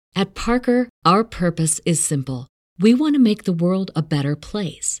At Parker, our purpose is simple. We want to make the world a better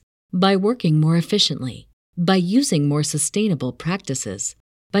place by working more efficiently, by using more sustainable practices,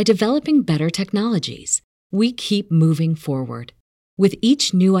 by developing better technologies. We keep moving forward. With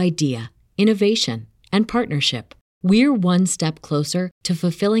each new idea, innovation, and partnership, we're one step closer to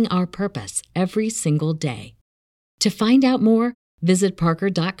fulfilling our purpose every single day. To find out more, visit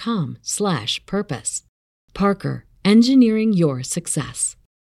parker.com/purpose. Parker, engineering your success.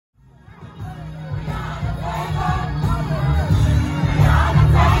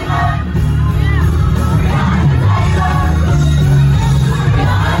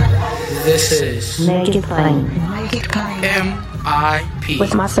 This is Make It Plain. Make It Plain. MIP With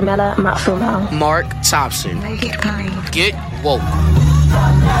Masamela Matfumo. Mark Thompson. Make It Plain. Get woke.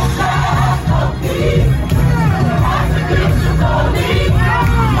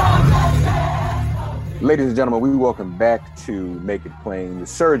 Ladies and gentlemen, we welcome back to Make It Plain the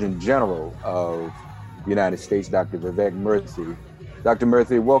Surgeon General of the United States, Dr. Vivek Murthy. Dr.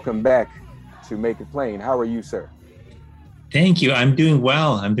 Murthy, welcome back to Make It Plain. How are you, sir? Thank you. I'm doing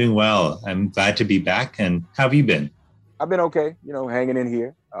well. I'm glad to be back. And how have you been? I've been okay, hanging in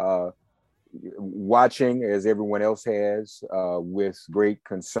here, watching as everyone else has, with great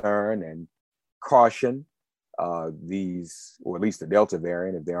concern and caution, these, or at least the Delta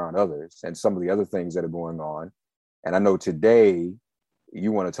variant, if there aren't others, and some of the other things that are going on. And I know today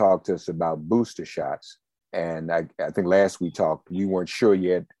you want to talk to us about booster shots. And I think last we talked, we weren't sure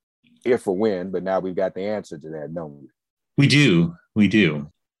yet if or when, but now we've got the answer to that, don't we? We do.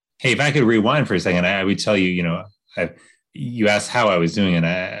 Hey, if I could rewind for a second, I would tell you, you asked how I was doing, and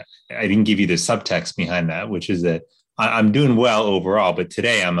I didn't give you the subtext behind that, which is that I'm doing well overall. But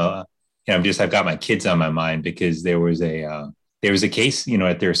today I've got my kids on my mind because there was a case,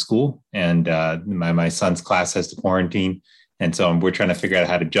 at their school, and my son's class has to quarantine, and so we're trying to figure out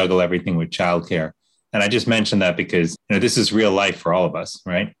how to juggle everything with childcare. And I just mentioned that because this is real life for all of us,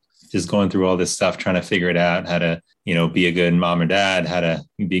 right? Just going through all this stuff, trying to figure it out, how to, be a good mom or dad, how to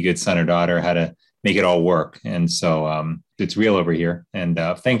be a good son or daughter, how to make it all work. And so it's real over here. And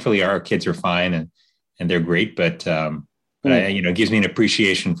thankfully, our kids are fine and they're great. But it gives me an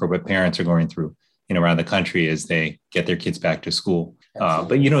appreciation for what parents are going through, around the country as they get their kids back to school. But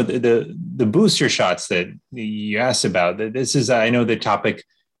the booster shots that you asked about, this is, I know, the topic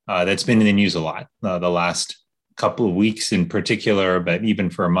that's been in the news a lot the last couple of weeks in particular, but even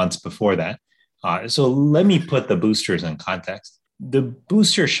for months before that. So let me put the boosters in context. The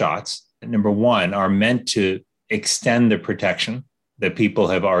booster shots, number one, are meant to extend the protection that people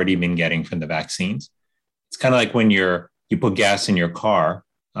have already been getting from the vaccines. It's kind of like when you put gas in your car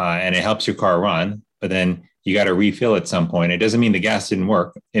and it helps your car run, but then you got to refill at some point. It doesn't mean the gas didn't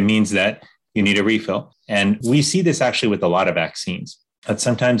work. It means that you need a refill. And we see this actually with a lot of vaccines, that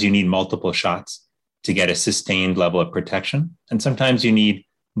sometimes you need multiple shots to get a sustained level of protection. And sometimes you need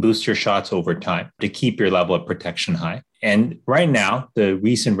booster shots over time to keep your level of protection high. And right now, the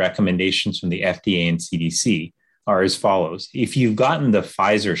recent recommendations from the FDA and CDC are as follows. If you've gotten the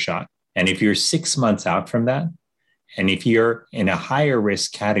Pfizer shot, and if you're 6 months out from that, and if you're in a higher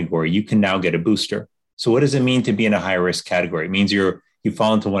risk category, you can now get a booster. So what does it mean to be in a higher risk category? It means you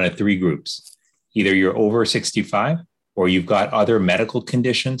fall into one of three groups. Either you're over 65, or you've got other medical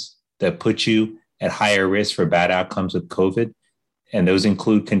conditions that put you at higher risk for bad outcomes with COVID. And those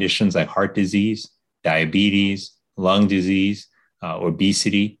include conditions like heart disease, diabetes, lung disease,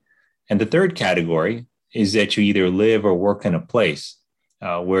 obesity. And the third category is that you either live or work in a place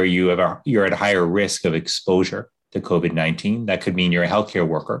where you're at higher risk of exposure to COVID-19. That could mean you're a healthcare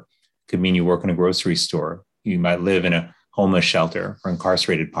worker. It could mean you work in a grocery store. You might live in a homeless shelter or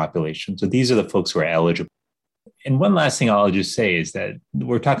incarcerated population. So these are the folks who are eligible. And one last thing I'll just say is that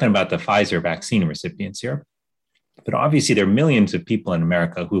we're talking about the Pfizer vaccine recipients here. But obviously, there are millions of people in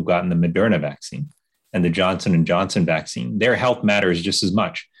America who've gotten the Moderna vaccine and the Johnson & Johnson vaccine. Their health matters just as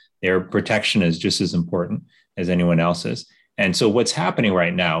much. Their protection is just as important as anyone else's. And so what's happening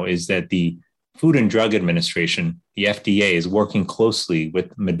right now is that the Food and Drug Administration, the FDA, is working closely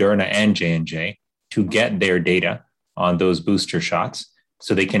with Moderna and J&J to get their data on those booster shots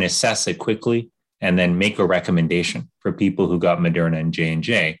so they can assess it quickly and then make a recommendation for people who got Moderna and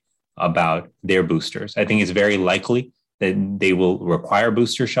J&J about their boosters. I think it's very likely that they will require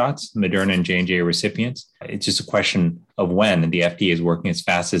booster shots, Moderna and J&J recipients. It's just a question of when, and the FDA is working as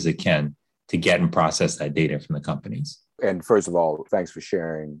fast as it can to get and process that data from the companies. And first of all, thanks for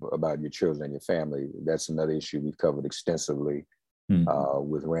sharing about your children and your family. That's another issue we've covered extensively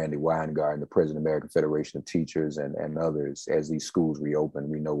with Randy Weingarten, the president of the American Federation of Teachers, and others. As these schools reopen,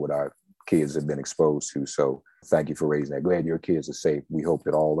 we know what our kids have been exposed to. So thank you for raising that. Glad your kids are safe. We hope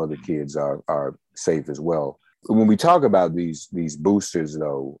that all other kids are safe as well. When we talk about these boosters,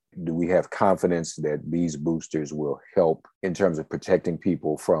 though, do we have confidence that these boosters will help in terms of protecting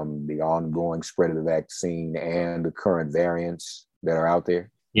people from the ongoing spread of the vaccine and the current variants that are out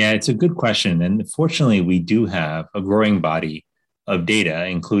there? Yeah, it's a good question. And fortunately, we do have a growing body of data,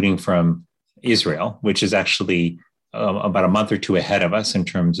 including from Israel, which is actually about a month or two ahead of us in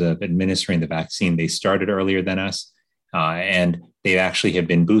terms of administering the vaccine. They started earlier than us, and they actually have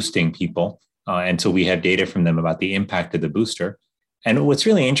been boosting people. And so we have data from them about the impact of the booster. And what's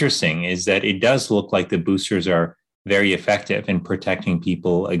really interesting is that it does look like the boosters are very effective in protecting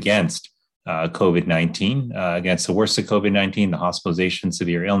people against COVID-19, against the worst of COVID-19, the hospitalization,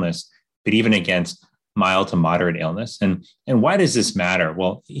 severe illness, but even against mild to moderate illness. And why does this matter?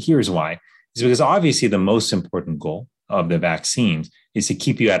 Well, here's why. It's because obviously the most important goal of the vaccines is to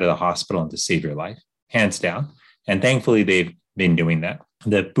keep you out of the hospital and to save your life, hands down. And thankfully, they've been doing that.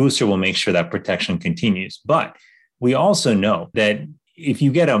 The booster will make sure that protection continues. But we also know that if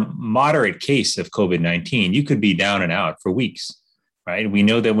you get a moderate case of COVID-19, you could be down and out for weeks, right? We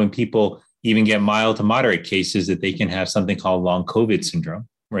know that when people even get mild to moderate cases, that they can have something called long COVID syndrome,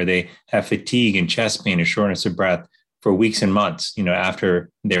 where they have fatigue and chest pain and shortness of breath for weeks and months, after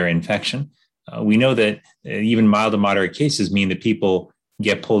their infection. We know that even mild to moderate cases mean that people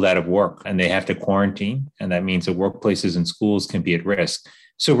get pulled out of work and they have to quarantine. And that means that workplaces and schools can be at risk.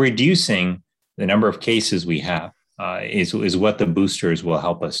 So reducing the number of cases we have is what the boosters will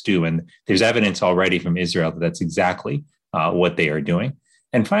help us do. And there's evidence already from Israel that that's exactly what they are doing.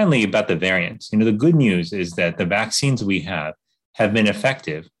 And finally, about the variants, the good news is that the vaccines we have been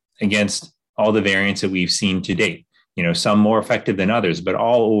effective against all the variants that we've seen to date. Some more effective than others, but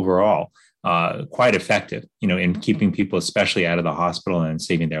all overall quite effective, in keeping people especially out of the hospital and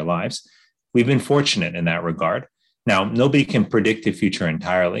saving their lives. We've been fortunate in that regard. Now, nobody can predict the future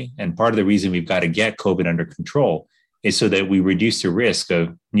entirely. And part of the reason we've got to get COVID under control is so that we reduce the risk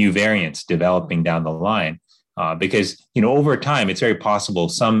of new variants developing down the line. Because, over time, it's very possible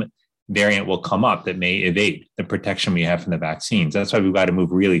some variant will come up that may evade the protection we have from the vaccines. That's why we've got to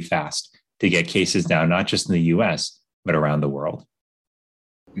move really fast to get cases down, not just in the US, but around the world.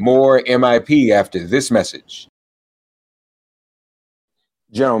 More MIP after this message.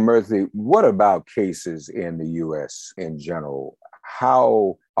 General Murthy, what about cases in the U.S. in general?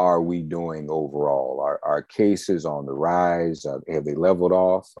 How are we doing overall? Are cases on the rise? Have they leveled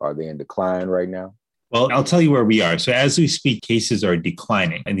off? Are they in decline right now? Well, I'll tell you where we are. So as we speak, cases are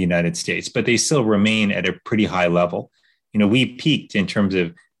declining in the United States, but they still remain at a pretty high level. We peaked in terms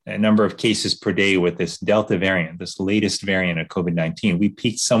of a number of cases per day with this Delta variant, this latest variant of COVID-19. We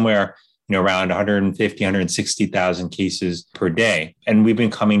peaked somewhere, around 150, 160,000 cases per day. And we've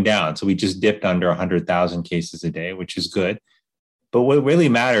been coming down. So we just dipped under 100,000 cases a day, which is good. But what really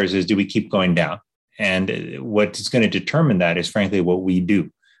matters is, do we keep going down? And what's going to determine that is, frankly, what we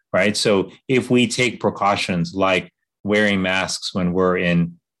do, right? So if we take precautions like wearing masks when we're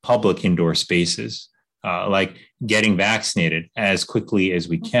in public indoor spaces, like getting vaccinated as quickly as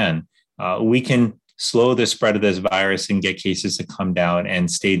we can slow the spread of this virus and get cases to come down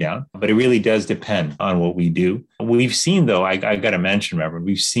and stay down. But it really does depend on what we do. We've seen, though, I got to mention, Reverend,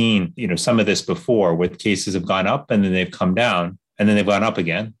 we've seen, some of this before, where cases have gone up and then they've come down and then they've gone up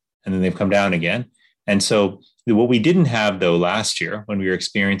again and then they've come down again. And so what we didn't have, though, last year when we were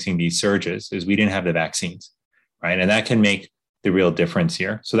experiencing these surges is we didn't have the vaccines, right? And that can make the real difference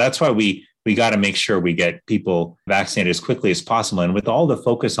here. So that's why we got to make sure we get people vaccinated as quickly as possible. And with all the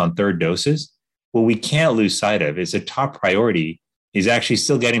focus on third doses, what we can't lose sight of is a top priority is actually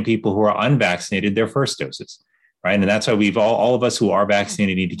still getting people who are unvaccinated their first doses, right? And that's why we've all of us who are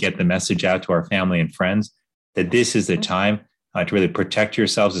vaccinated need to get the message out to our family and friends that this is the time to really protect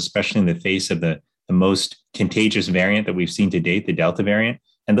yourselves, especially in the face of the most contagious variant that we've seen to date, the Delta variant.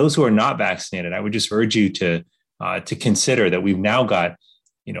 And those who are not vaccinated, I would just urge you to consider that we've now got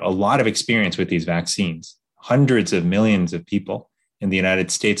a lot of experience with these vaccines. Hundreds of millions of people in the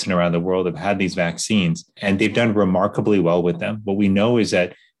United States and around the world have had these vaccines, and they've done remarkably well with them. What we know is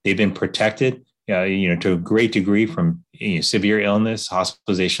that they've been protected, to a great degree from severe illness,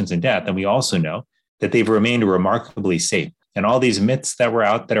 hospitalizations, and death. And we also know that they've remained remarkably safe. And all these myths that are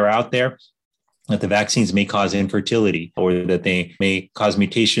out there, that the vaccines may cause infertility or that they may cause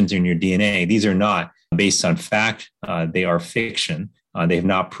mutations in your DNA, these are not based on fact. They are fiction. They have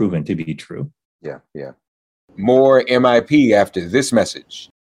not proven to be true. Yeah. More MIP after this message.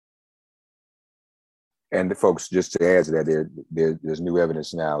 And the folks, just to add to that, there's new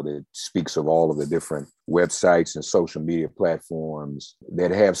evidence now that speaks of all of the different websites and social media platforms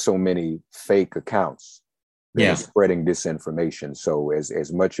that have so many fake accounts that are spreading disinformation. So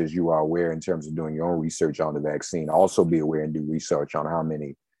as much as you are aware in terms of doing your own research on the vaccine, also be aware and do research on how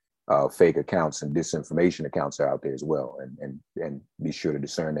many fake accounts and disinformation accounts are out there as well, and be sure to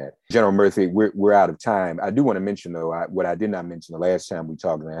discern that. General Murphy, we're out of time. I do want to mention, though, what I did not mention the last time we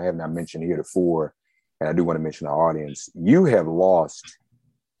talked, and I have not mentioned heretofore, and I do want to mention our audience, you have lost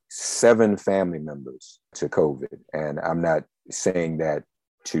 7 family members to COVID. And I'm not saying that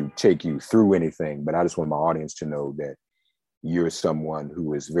to take you through anything, but I just want my audience to know that you're someone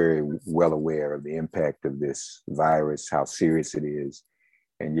who is very well aware of the impact of this virus, how serious it is,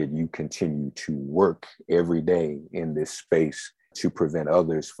 and yet you continue to work every day in this space to prevent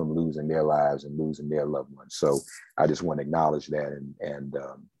others from losing their lives and losing their loved ones. So I just want to acknowledge that and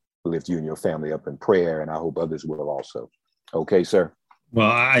lift you and your family up in prayer, and I hope others will also. Okay, sir. Well,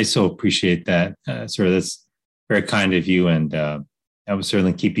 I so appreciate that, sir. That's very kind of you, and I will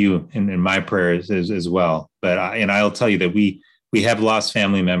certainly keep you in my prayers as well. But I'll tell you that we have lost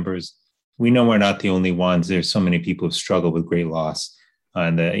family members. We know we're not the only ones. There's so many people who struggle with great loss,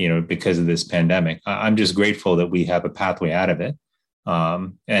 and because of this pandemic. I'm just grateful that we have a pathway out of it.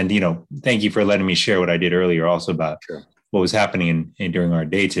 And thank you for letting me share what I did earlier, also about what was happening during our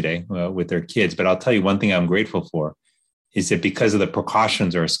day today with their kids. But I'll tell you one thing I'm grateful for is that because of the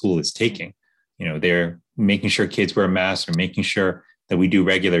precautions our school is taking, they're making sure kids wear masks, or making sure that we do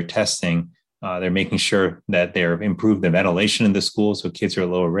regular testing. They're making sure that they're improved the ventilation in the school so kids are at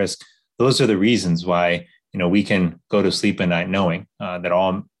lower risk. Those are the reasons why, we can go to sleep at night knowing that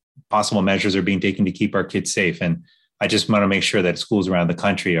all possible measures are being taken to keep our kids safe. And I just want to make sure that schools around the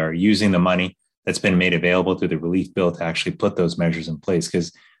country are using the money that's been made available through the relief bill to actually put those measures in place.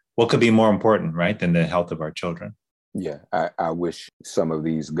 Because what could be more important, right, than the health of our children? Yeah, I wish some of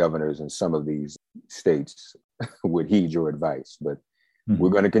these governors and some of these states would heed your advice, but we're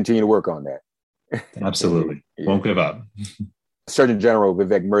going to continue to work on that. Absolutely. Won't give up. Surgeon General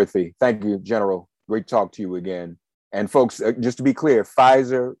Vivek Murthy, thank you, General. Great to talk to you again. And folks, just to be clear,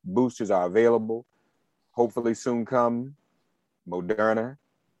 Pfizer boosters are available. Hopefully soon come. Moderna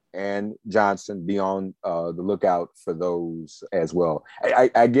and Johnson, be on the lookout for those as well.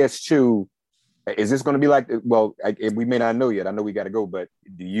 I guess too, is this going to be like, we may not know yet. I know we got to go, but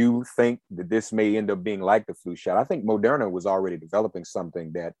do you think that this may end up being like the flu shot? I think Moderna was already developing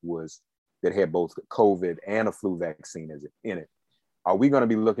something that had both COVID and a flu vaccine in it. Are we going to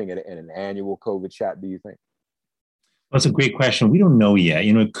be looking at an annual COVID shot, do you think? Well, that's a great question. We don't know yet.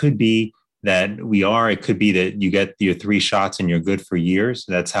 It could be that we are. It could be that you get your 3 shots and you're good for years.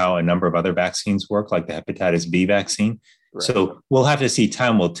 That's how a number of other vaccines work, like the hepatitis B vaccine. Right. So we'll have to see.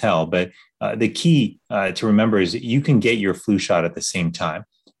 Time will tell. But the key to remember is that you can get your flu shot at the same time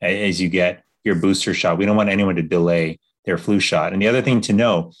as you get your booster shot. We don't want anyone to delay their flu shot. And the other thing to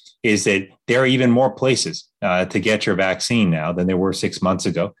know is that there are even more places to get your vaccine now than there were 6 months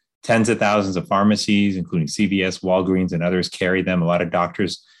ago. Tens of thousands of pharmacies, including CVS, Walgreens, and others, carry them. A lot of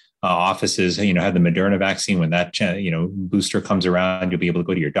doctors' offices, have the Moderna vaccine. When that booster comes around, you'll be able to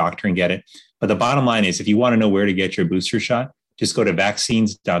go to your doctor and get it. But the bottom line is, if you want to know where to get your booster shot, just go to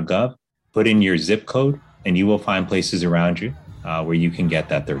vaccines.gov, put in your zip code, and you will find places around you where you can get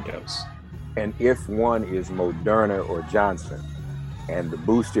that 3rd dose. And if one is Moderna or Johnson and the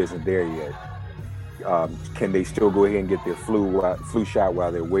booster isn't there yet, can they still go ahead and get their flu shot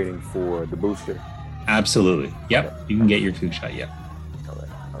while they're waiting for the booster? Absolutely. Yep. You can get your flu shot. Yep.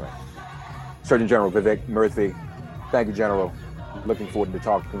 All right. Surgeon General Vivek Murthy, thank you, General. Looking forward to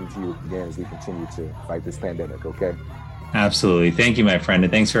talking to you again as we continue to fight this pandemic, okay? Absolutely. Thank you, my friend,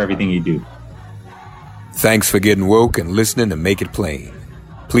 and thanks for everything you do. Thanks for getting woke and listening to Make It Plain.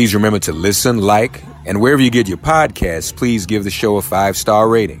 Please remember to listen, like, and wherever you get your podcasts, please give the show a 5-star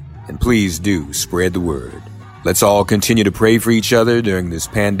rating. And please do spread the word. Let's all continue to pray for each other during this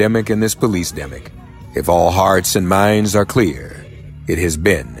pandemic and this police-demic. If all hearts and minds are clear, it has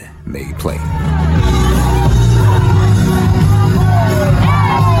been made plain.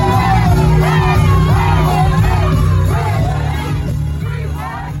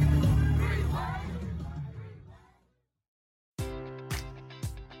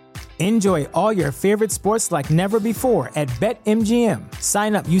 Enjoy all your favorite sports like never before at BetMGM.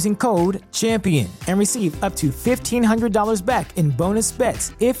 Sign up using code CHAMPION and receive up to $1,500 back in bonus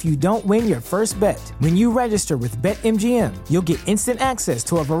bets if you don't win your first bet. When you register with BetMGM, you'll get instant access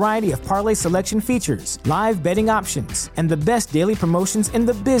to a variety of parlay selection features, live betting options, and the best daily promotions in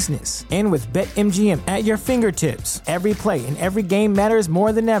the business. And with BetMGM at your fingertips, every play and every game matters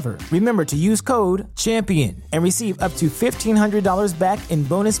more than ever. Remember to use code CHAMPION and receive up to $1,500 back in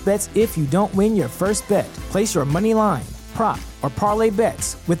bonus bets if you don't win your first bet. Place your money line, prop, or parlay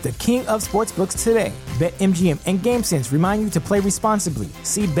bets with the king of sportsbooks today. BetMGM and GameSense remind you to play responsibly.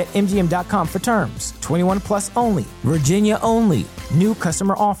 See BetMGM.com for terms. 21 plus only. Virginia only. New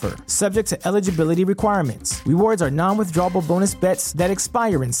customer offer. Subject to eligibility requirements. Rewards are non-withdrawable bonus bets that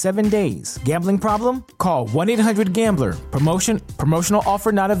expire in 7 days. Gambling problem? Call 1-800-GAMBLER. Promotional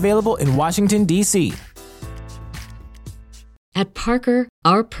offer not available in Washington, D.C. At Parker,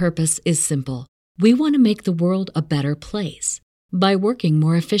 our purpose is simple. We want to make the world a better place by working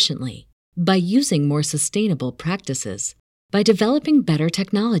more efficiently, by using more sustainable practices, by developing better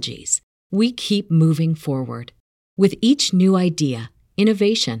technologies. We keep moving forward. With each new idea,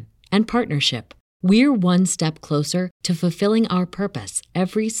 innovation, and partnership, we're one step closer to fulfilling our purpose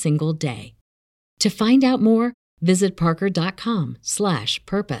every single day. To find out more, visit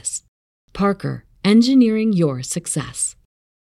parker.com/purpose. Parker, engineering your success.